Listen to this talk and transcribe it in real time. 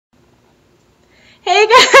Hey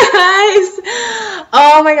guys!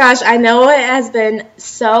 Oh my gosh, I know it has been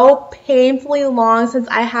so painfully long since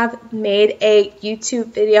I have made a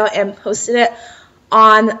YouTube video and posted it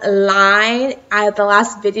online. The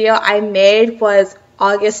last video I made was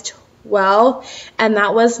August 12th, and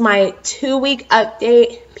that was my 2-week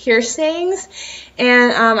update piercings,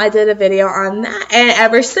 and I did a video on that, and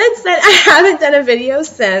ever since then I haven't done a video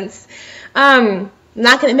since. I'm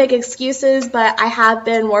not going to make excuses, but I have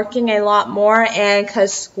been working a lot more, and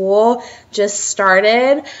because school just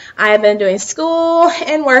started, I've been doing school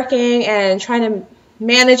and working and trying to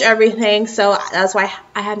manage everything, so that's why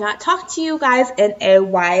I have not talked to you guys in a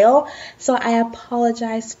while, so I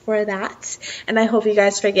apologize for that, and I hope you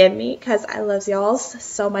guys forgive me because I love y'all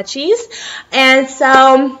so muchies. And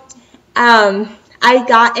so, I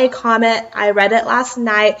got a comment, I read it last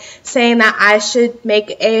night, saying that I should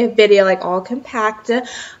make a video, like all compact,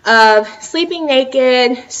 of sleeping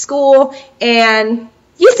naked, school, and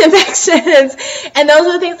yeast infections. And those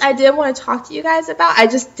are the things I did want to talk to you guys about. I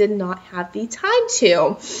just did not have the time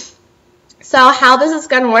to. So how this is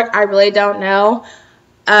going to work, I really don't know.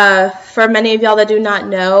 For many of y'all that do not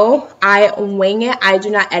know, I wing it. I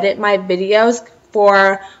do not edit my videos.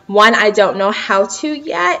 For one, I don't know how to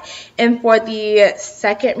yet, and for the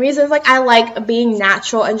second reason, like I like being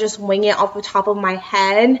natural and just wing it off the top of my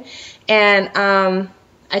head, and I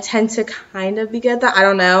tend to kind of be good at that. I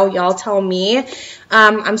don't know, y'all tell me.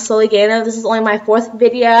 I'm slowly getting it. This is only my 4th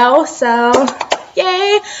video, so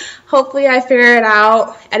yay! Hopefully I figure it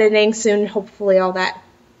out. Editing soon. Hopefully all that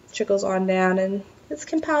trickles on down, and this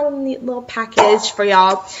can come out in a neat little package for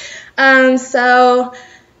y'all. So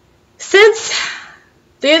since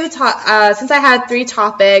I had 3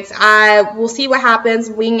 topics, I will see what happens,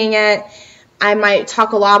 winging it. I might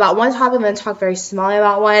talk a lot about one topic and then talk very small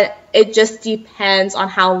about one. It just depends on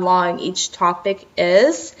how long each topic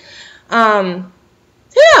is. Who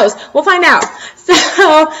knows? We'll find out. So,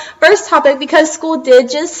 first topic, because school did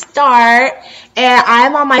just start, and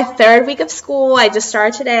I'm on my 3rd week of school. I just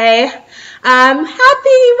started today.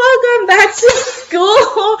 Welcome back to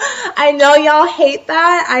school. I know y'all hate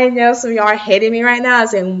that. I know some of y'all are hating me right now,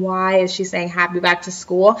 saying, why is she saying happy back to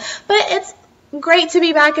school? But it's great to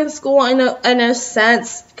be back in school in a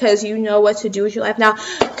sense, because you know what to do with your life. Now,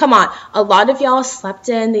 come on. A lot of y'all slept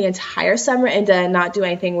in the entire summer and did not do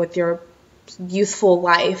anything with your youthful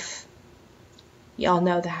life. Y'all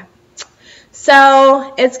know that.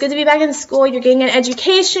 So it's good to be back in school. You're getting an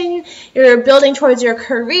education. You're building towards your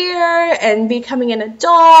career and becoming an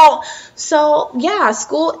adult. So yeah,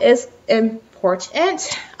 school is important.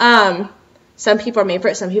 Some people are made for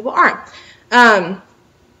it, some people aren't. I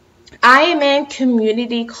am in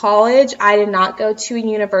community college. I did not go to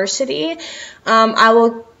university.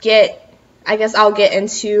 I'll get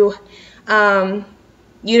into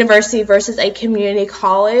university versus a community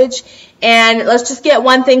college. And let's just get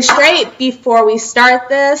one thing straight before we start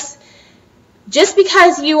this. Just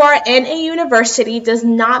because you are in a university does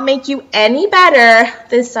not make you any better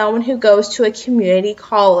than someone who goes to a community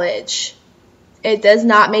college. It does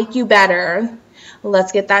not make you better.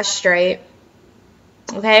 Let's get that straight.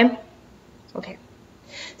 Okay? Okay.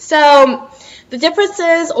 So, the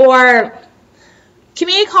differences, or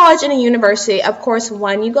community college and a university, of course,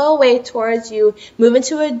 one, you go away towards, you move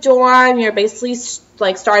into a dorm, you're basically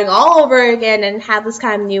like starting all over again and have this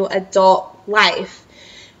kind of new adult life.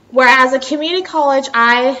 Whereas a community college,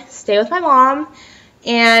 I stay with my mom,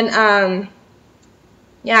 and I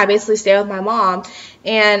basically stay with my mom,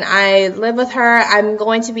 and I live with her. I'm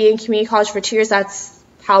going to be in community college for 2 years. That's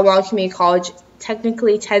how long community college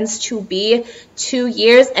technically tends to be, 2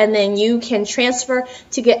 years, and then you can transfer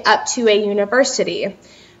to get up to a university.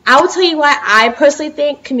 I will tell you what, I personally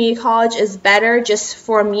think community college is better, just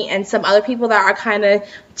for me and some other people that are kind of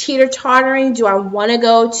teeter-tottering. Do I want to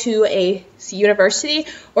go to a university,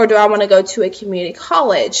 or do I want to go to a community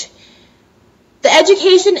college? The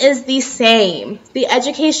education is the same. The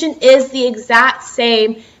education is the exact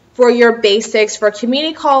same for your basics for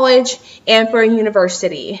community college and for a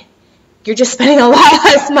university. You're just spending a lot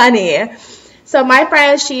less money. So my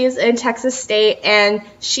friend, she's in Texas State, and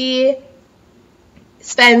she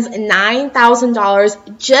spends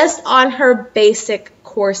 $9,000 just on her basic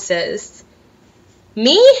courses.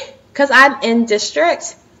 Me, because I'm in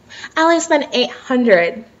district, I only spend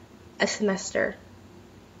 $800 a semester.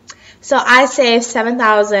 So I saved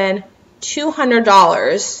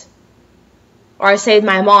 $7,200, or I saved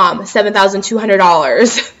my mom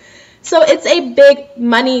 $7,200. So it's a big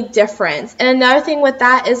money difference. And another thing with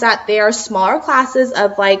that is that they are smaller classes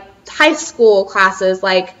of like high school classes,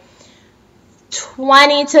 like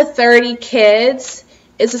 20 to 30 kids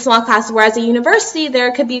it's a small class, whereas at university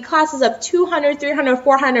there could be classes of 200, 300,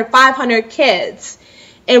 400, 500 kids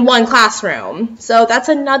in one classroom. So that's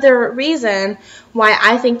another reason why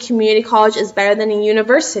I think community college is better than a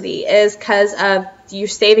university, is because of you're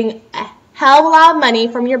saving a hell of a lot of money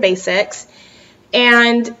from your basics,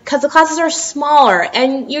 and because the classes are smaller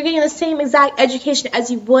and you're getting the same exact education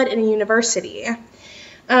as you would in a university.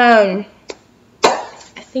 I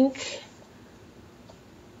think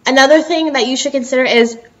another thing that you should consider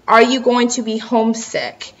is, are you going to be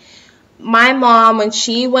homesick? My mom, when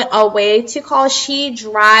she went away to college, she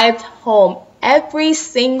drove home every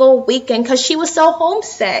single weekend because she was so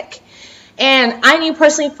homesick. And I knew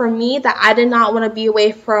personally for me that I did not want to be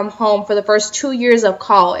away from home for the first 2 years of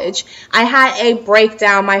college. I had a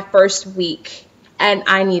breakdown my first week, and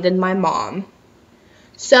I needed my mom.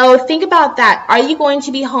 So think about that. Are you going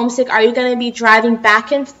to be homesick? Are you going to be driving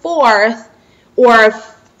back and forth? Or I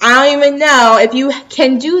don't even know if you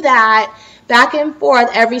can do that back and forth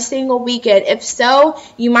every single weekend. If so,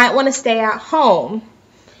 you might want to stay at home.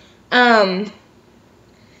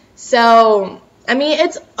 So I mean,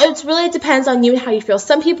 it's really depends on you and how you feel.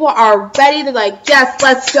 Some people are ready to like, yes,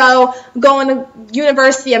 let's go. I'm going to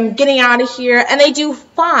university. I'm getting out of here, and they do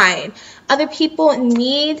fine. Other people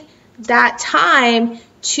need that time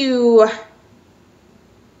to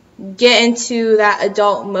get into that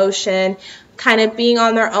adult motion, kind of being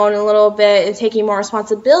on their own a little bit and taking more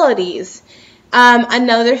responsibilities.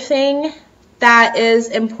 Another thing that is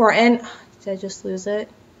important, did I just lose it?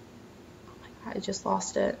 Oh my God, I just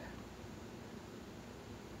lost it.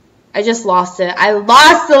 I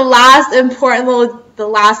lost the last important the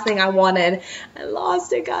last thing I wanted. I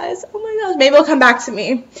lost it, guys. Oh my gosh. Maybe it'll come back to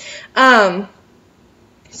me.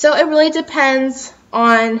 So it really depends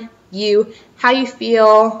on you, how you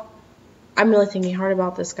feel. I'm really thinking hard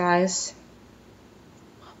about this, guys.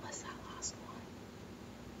 What was that last one?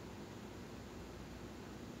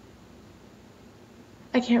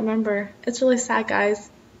 I can't remember. It's really sad, guys.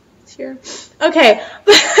 It's here. Okay.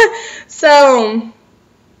 So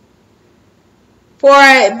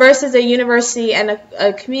versus a university and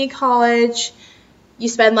a community college, you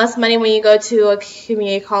spend less money when you go to a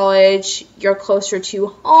community college. You're closer to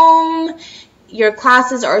home. Your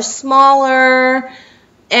classes are smaller.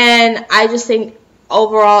 And I just think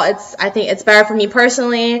overall, I think it's better for me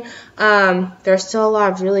personally. There's still a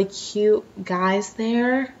lot of really cute guys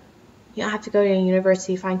there. You don't have to go to a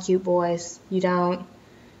university to find cute boys. You don't.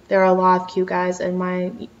 There are a lot of cute guys in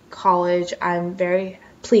my college. I'm very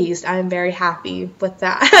pleased. I'm very happy with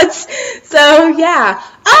that. So yeah.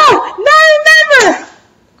 Oh, now I remember.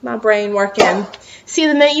 My brain working. See,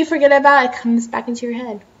 the minute you forget about it, it comes back into your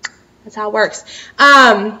head. That's how it works.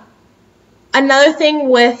 Another thing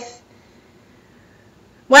with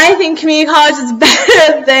why I think community college is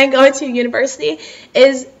better than going to university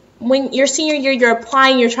is when your senior year, you're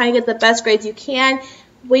applying, you're trying to get the best grades you can.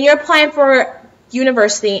 When you're applying for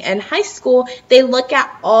university and high school, they look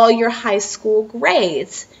at all your high school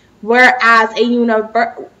grades. Whereas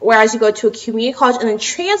you go to a community college and then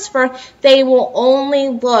transfer, they will only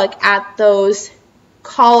look at those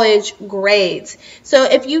college grades. So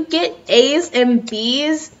if you get A's and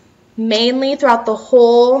B's mainly throughout the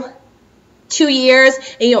whole 2 years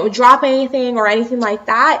and you don't drop anything or anything like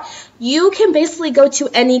that, you can basically go to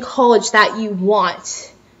any college that you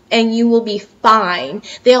want and you will be fine.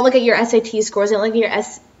 They don't look at your SAT scores, they don't look at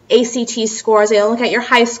your ACT scores, they don't look at your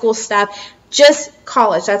high school stuff, just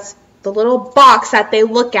college. That's the little box that they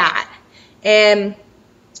look at. And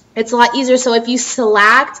it's a lot easier. So if you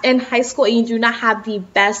select in high school and you do not have the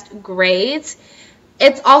best grades,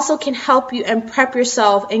 it also can help you and prep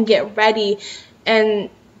yourself and get ready and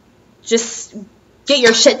just get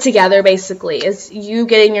your shit together, basically. Is you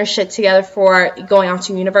getting your shit together for going off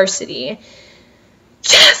to university.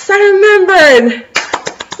 Yes, I remembered.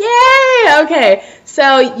 Yay! Okay,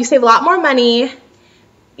 so you save a lot more money.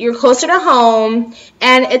 You're closer to home,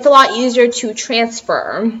 and it's a lot easier to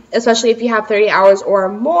transfer, especially if you have 30 hours or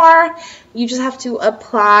more. You just have to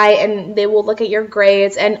apply, and they will look at your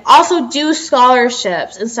grades, and also do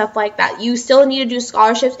scholarships and stuff like that. You still need to do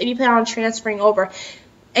scholarships if you plan on transferring over.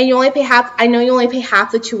 And you only pay half, I know you only pay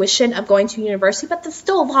half the tuition of going to university, but that's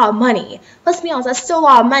still a lot of money. Let's be honest, that's still a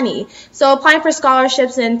lot of money. So applying for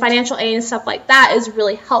scholarships and financial aid and stuff like that is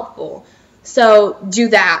really helpful. So do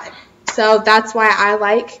that. So that's why I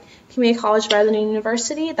like community college better than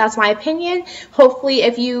university. That's my opinion. Hopefully,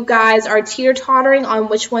 if you guys are teeter-tottering on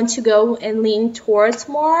which one to go and lean towards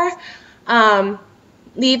more,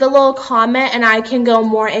 leave a little comment and I can go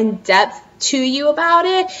more in depth to you about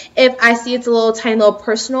it. If I see it's a little tiny little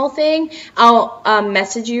personal thing, I'll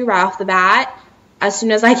message you right off the bat as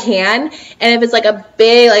soon as I can. And if it's like a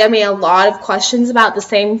big, like I mean a lot of questions about the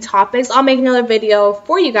same topics, I'll make another video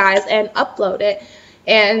for you guys and upload it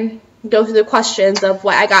and go through the questions of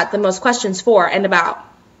what I got the most questions for and about.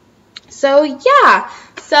 So yeah,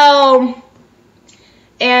 so,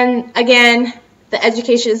 and again, the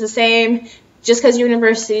education is the same. Just because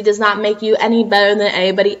university does not make you any better than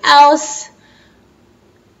anybody else.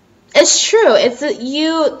 It's true. It's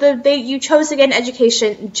you chose to get an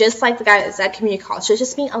education just like the guy that's at community college. So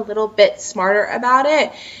just being a little bit smarter about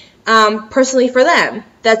it. Personally for them,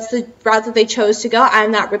 that's the route that they chose to go.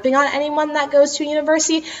 I'm not ripping on anyone that goes to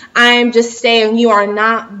university. I'm just saying you are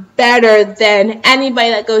not better than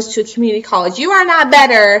anybody that goes to a community college. You are not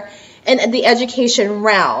better in the education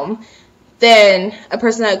realm than a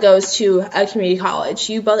person that goes to a community college.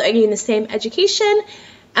 You both are getting the same education.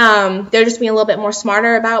 They're just being a little bit more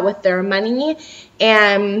smarter about with their money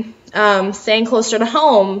and staying closer to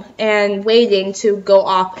home and waiting to go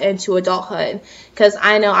off into adulthood. Because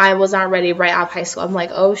I know I was not ready right out of high school. I'm like,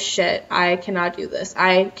 oh shit, I cannot do this.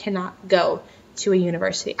 I cannot go to a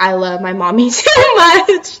university. I love my mommy too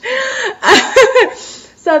much.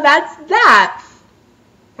 So that's that.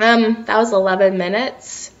 That was 11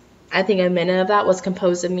 minutes. I think a minute of that was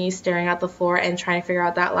composed of me staring at the floor and trying to figure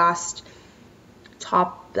out that last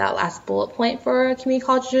bullet point for community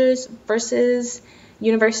colleges versus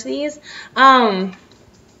universities. I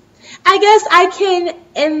guess I can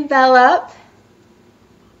envelop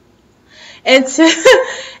into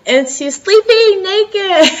sleeping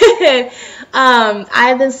naked.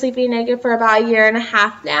 I've been sleeping naked for about 1.5 years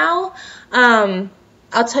now.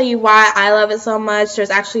 I'll tell you why I love it so much. There's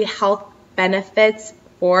actually health benefits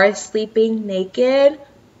for sleeping naked.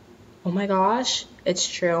 Oh my gosh, it's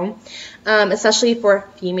true. Especially for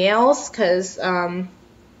females, because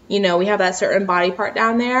you know, we have that certain body part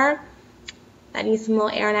down there that needs some little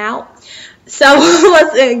airing out. So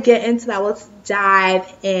let's get into that. Let's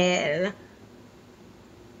dive in.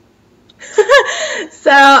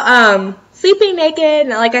 So sleeping naked,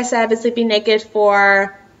 like I said, I've been sleeping naked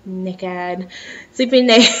for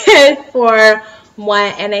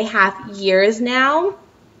 1.5 years now.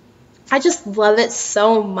 I just love it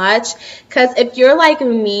so much, because if you're like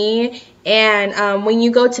me and when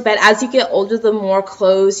you go to bed, as you get older, the more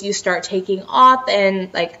clothes you start taking off,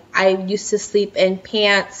 and like I used to sleep in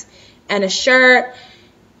pants and a shirt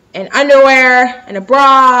and underwear and a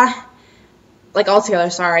bra, like all together,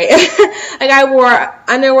 sorry. Like I wore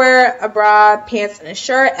underwear, a bra, pants, and a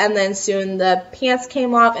shirt, and then soon the pants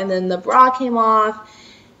came off, and then the bra came off,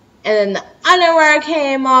 and then the underwear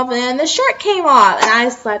came off, and then the shirt came off, and I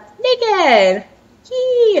slept naked.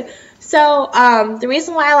 Yee. So, the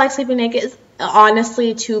reason why I like sleeping naked is,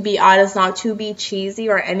 honestly, to be honest, not to be cheesy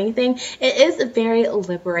or anything, it is very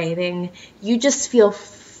liberating. You just feel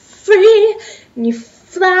free, and you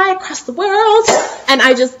fly across the world, and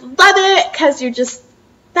I just love it, because I just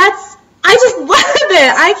love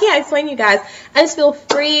it. I can't explain to you guys. I just feel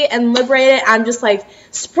free and liberated. I'm just like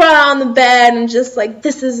spread on the bed and just like,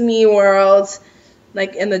 this is me world.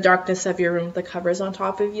 Like in the darkness of your room with the covers on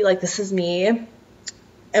top of you. Like, this is me.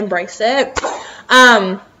 Embrace it.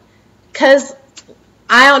 Because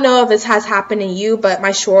I don't know if this has happened to you, but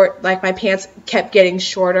my pants kept getting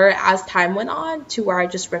shorter as time went on to where I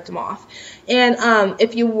just ripped them off. And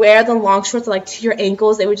if you wear the long shorts like to your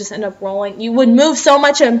ankles, they would just end up rolling. You would move so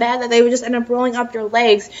much in bed that they would just end up rolling up your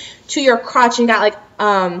legs to your crotch, and got like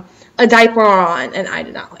a diaper on, and I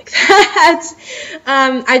did not like that.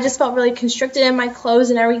 I just felt really constricted in my clothes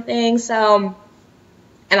and everything. So,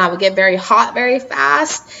 and I would get very hot very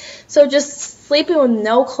fast. So just sleeping with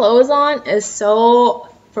no clothes on is so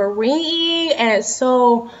free, and it's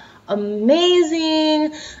so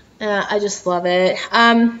amazing. I just love it.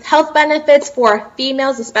 Health benefits for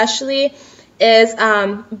females especially is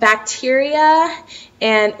bacteria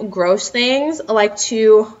and gross things like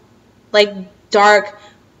dark,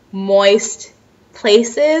 moist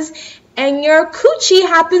places, and your coochie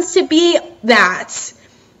happens to be that.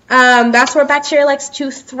 That's where bacteria likes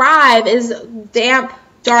to thrive, is damp,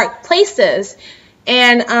 dark places.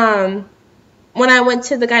 And when I went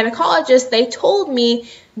to the gynecologist, they told me,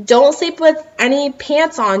 don't sleep with any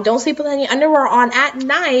pants on, don't sleep with any underwear on at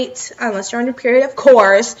night, unless you're on your period, of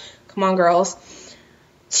course, come on girls,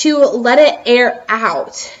 to let it air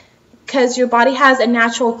out. Because your body has a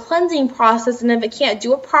natural cleansing process, and if it can't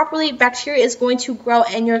do it properly, bacteria is going to grow,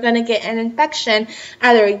 and you're going to get an infection,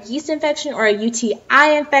 either a yeast infection or a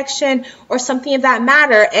UTI infection or something of that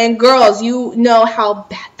matter. And girls, you know how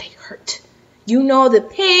bad they hurt. You know the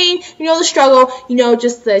pain, you know the struggle, you know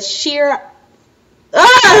just the sheer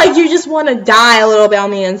like you just want to die a little bit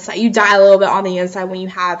on the inside. You die a little bit on the inside when you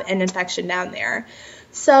have an infection down there.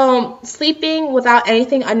 So sleeping without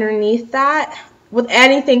anything underneath that, with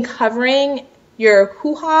anything covering your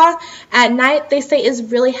hoo-ha at night, they say is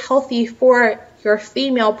really healthy for your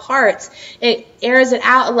female parts. It airs it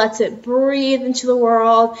out, it lets it breathe into the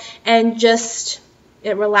world, and just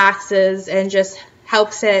it relaxes and just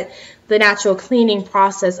helps it, the natural cleaning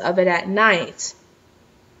process of it at night.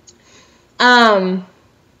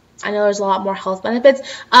 I know there's a lot more health benefits.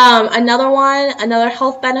 Another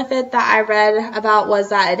health benefit that I read about was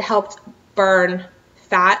that it helped burn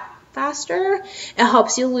fat faster. It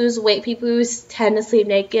helps you lose weight. People who tend to sleep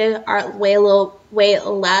naked are way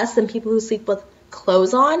less than people who sleep with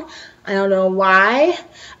clothes on. I don't know why.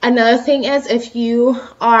 Another thing is, if you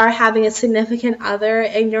are having a significant other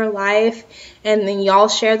in your life and then y'all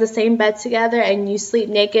share the same bed together and you sleep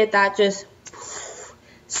naked, that just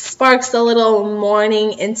sparks a little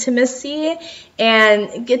morning intimacy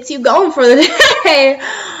and gets you going for the day.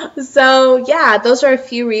 So yeah, those are a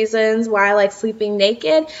few reasons why I like sleeping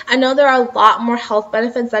naked. I know there are a lot more health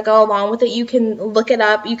benefits that go along with it. You can look it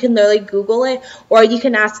up, you can literally Google it, or you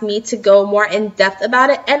can ask me to go more in depth about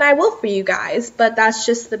it, and I will for you guys, but that's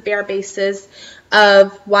just the bare basis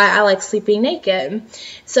of why I like sleeping naked.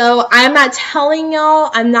 So I'm not telling y'all,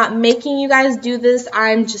 I'm not making you guys do this,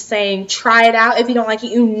 I'm just saying try it out. If you don't like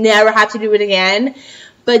it, you never have to do it again.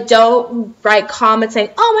 But don't write comments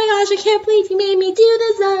saying, oh my gosh, I can't believe you made me do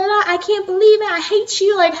this, I can't believe it, I hate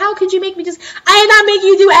you, like how could you make me just, I did not make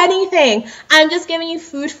you do anything. I'm just giving you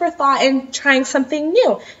food for thought and trying something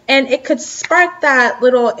new. And it could spark that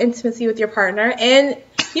little intimacy with your partner, and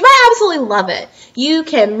you might absolutely love it. You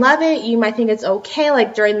can love it, you might think it's okay,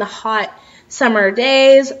 like during the hot summer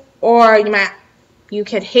days, or you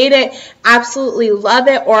could hate it, absolutely love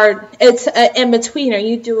it, or it's an in-betweener.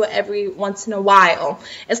 You do it every once in a while.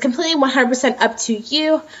 It's completely 100% up to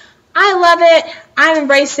you. I love it. I'm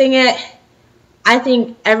embracing it. I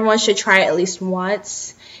think everyone should try it at least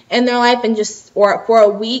once in their life, and or for a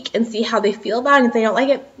week, and see how they feel about it. And if they don't like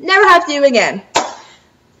it, never have to do it again.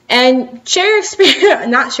 And share your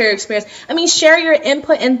experience, share your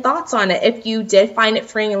input and thoughts on it. If you did find it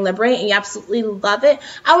freeing and liberating and you absolutely love it,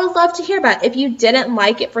 I would love to hear about it. If you didn't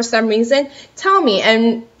like it for some reason, tell me,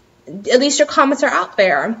 and at least your comments are out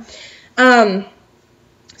there.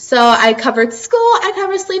 So I covered school, I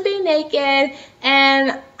covered sleeping naked,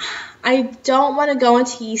 and I don't want to go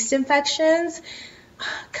into yeast infections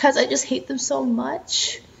because I just hate them so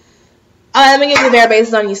much. Let me give you the bare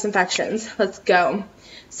basis on yeast infections. Let's go.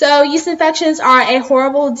 So yeast infections are a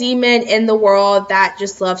horrible demon in the world that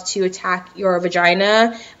just loves to attack your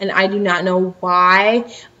vagina, and I do not know why,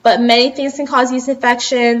 but many things can cause yeast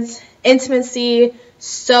infections. Intimacy,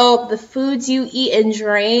 soap, the foods you eat and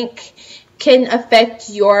drink can affect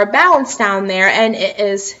your balance down there, and it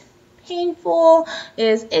is painful, it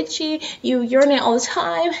is itchy, you urinate all the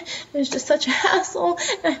time, it's just such a hassle,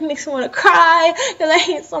 and it makes me want to cry, because I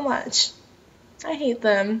hate so much. I hate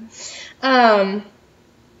them.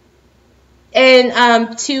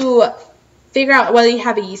 And to figure out whether you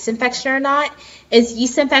have a yeast infection or not, is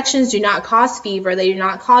yeast infections do not cause fever, they do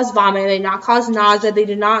not cause vomiting, they do not cause nausea, they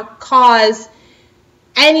do not cause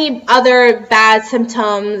any other bad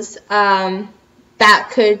symptoms that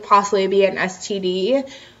could possibly be an STD.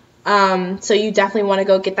 So you definitely want to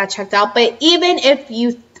go get that checked out. But even if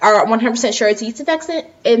you are 100% sure it's a yeast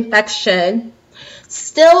infection,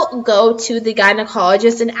 still go to the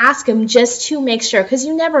gynecologist and ask him just to make sure, because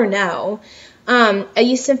you never know. A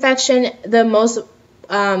yeast infection, the most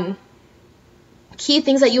key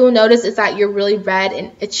things that you will notice is that you're really red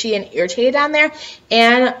and itchy and irritated down there,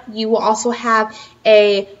 and you will also have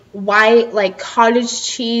a white, like cottage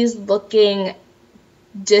cheese looking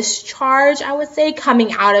discharge, I would say,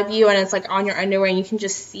 coming out of you, and it's like on your underwear and you can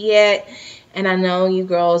just see it. And I know you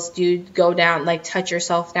girls do go down, like touch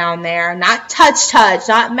yourself down there. Not touch,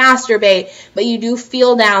 not masturbate, but you do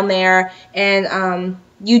feel down there. And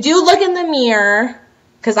you do look in the mirror,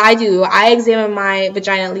 because I do. I examine my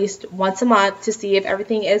vagina at least once a month to see if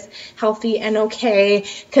everything is healthy and okay,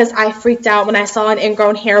 because I freaked out when I saw an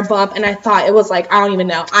ingrown hair bump, and I thought it was like, I don't even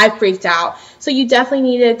know. I freaked out. So you definitely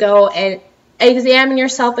need to go and examine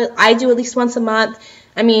yourself. I do at least once a month.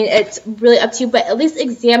 I mean, it's really up to you, but at least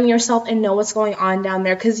examine yourself and know what's going on down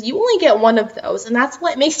there, because you only get one of those, and that's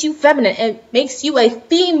what makes you feminine. It makes you a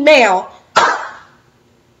female.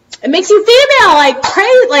 It makes you female, like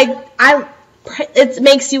crazy. It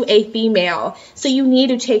makes you a female, so you need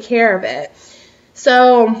to take care of it.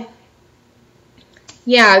 So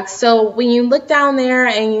yeah, so when you look down there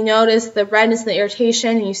and you notice the redness and the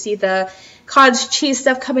irritation, and you see the cottage cheese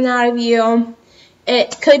stuff coming out of you,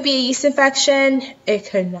 It could be a yeast infection. It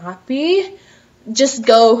could not be. Just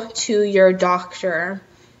go to your doctor.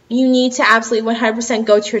 You need to absolutely 100%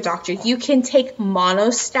 go to your doctor. You can take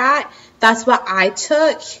Monostat. That's what I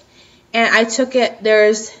took. And I took it,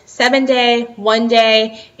 there's 7-day,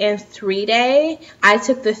 1-day, and 3-day. I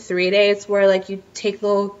took the 3-day. It's where like you take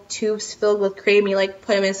little tubes filled with cream, you like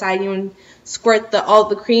put them inside you and squirt all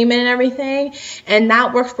the cream in and everything. And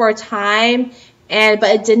that worked for a time, but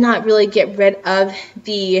it did not really get rid of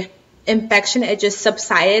the infection. It just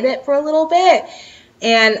subsided it for a little bit.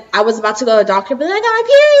 And I was about to go to the doctor, but then I got my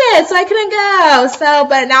period, so I couldn't go.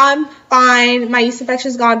 But now I'm fine. My yeast infection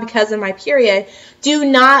is gone because of my period. Do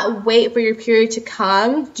not wait for your period to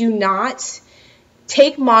come. Do not.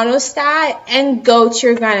 Take Monostat and go to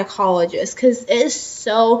your gynecologist, because it is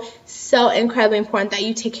so incredibly important that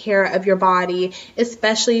you take care of your body,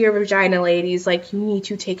 especially your vagina, ladies. Like, you need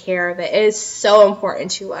to take care of it. It is so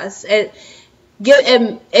important to us. It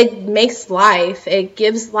makes life. It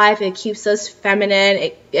gives life. It keeps us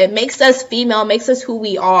feminine. It makes us female. It makes us who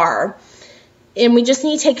we are. And we just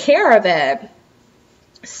need to take care of it.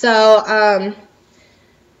 So,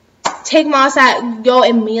 take Monostat, go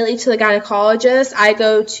immediately to the gynecologist. I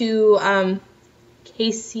go to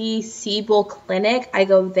Casey Siebel Clinic. I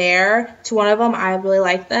go there to one of them. I really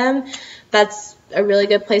like them. That's a really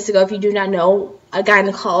good place to go. If you do not know a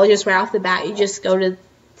gynecologist right off the bat, you just go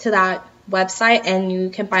to that website and you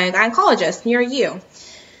can find a gynecologist near you,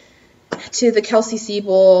 to the Casey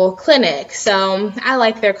Siebel Clinic. So I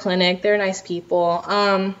like their clinic. They're nice people.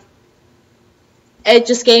 It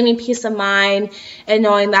just gave me peace of mind, and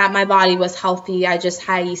knowing that my body was healthy. I just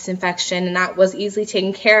had a yeast infection, and that was easily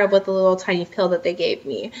taken care of with the little tiny pill that they gave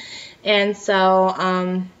me. And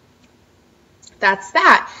so that's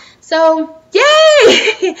that. So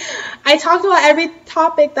yay! I talked about every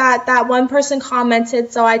topic that one person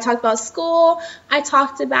commented. So I talked about school, I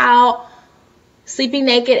talked about sleeping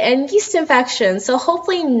naked, and yeast infections. So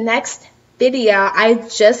hopefully next video, I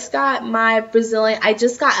just got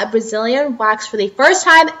a Brazilian wax for the first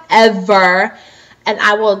time ever, and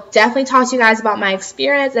I will definitely talk to you guys about my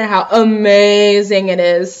experience and how amazing it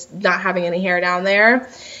is not having any hair down there.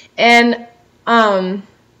 And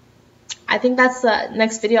I think that's the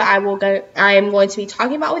next video I am going to be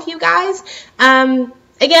talking about with you guys.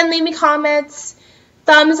 Again, leave me comments,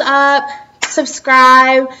 thumbs up,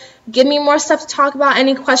 subscribe. Give me more stuff to talk about,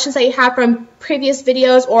 any questions that you have from previous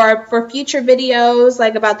videos or for future videos,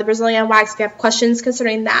 like about the Brazilian wax. If you have questions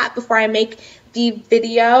concerning that before I make the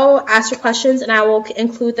video, ask your questions and I will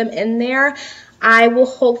include them in there. I will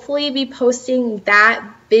hopefully be posting that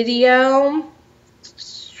video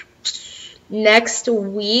next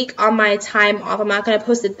week on my time off. I'm not going to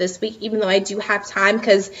post it this week, even though I do have time,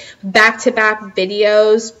 because back-to-back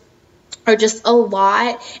videos are just a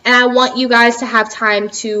lot, and I want you guys to have time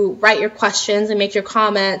to write your questions and make your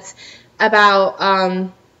comments about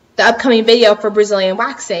the upcoming video for Brazilian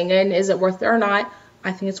waxing, and is it worth it or not.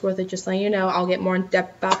 I think it's worth it, just letting you know. I'll get more in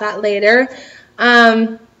depth about that later.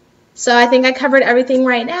 So I think I covered everything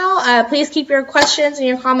right now. Please keep your questions and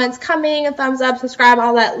your comments coming, a thumbs up, subscribe,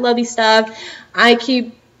 all that lovely stuff. I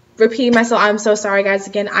keep repeating myself. I'm so sorry, guys.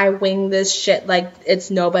 Again, I wing this shit like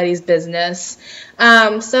it's nobody's business.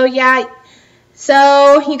 So yeah.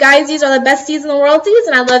 So you guys, these are the besties in the worldies,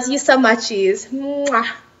 and I love you so muchies. Mwah.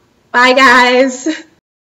 Bye, guys.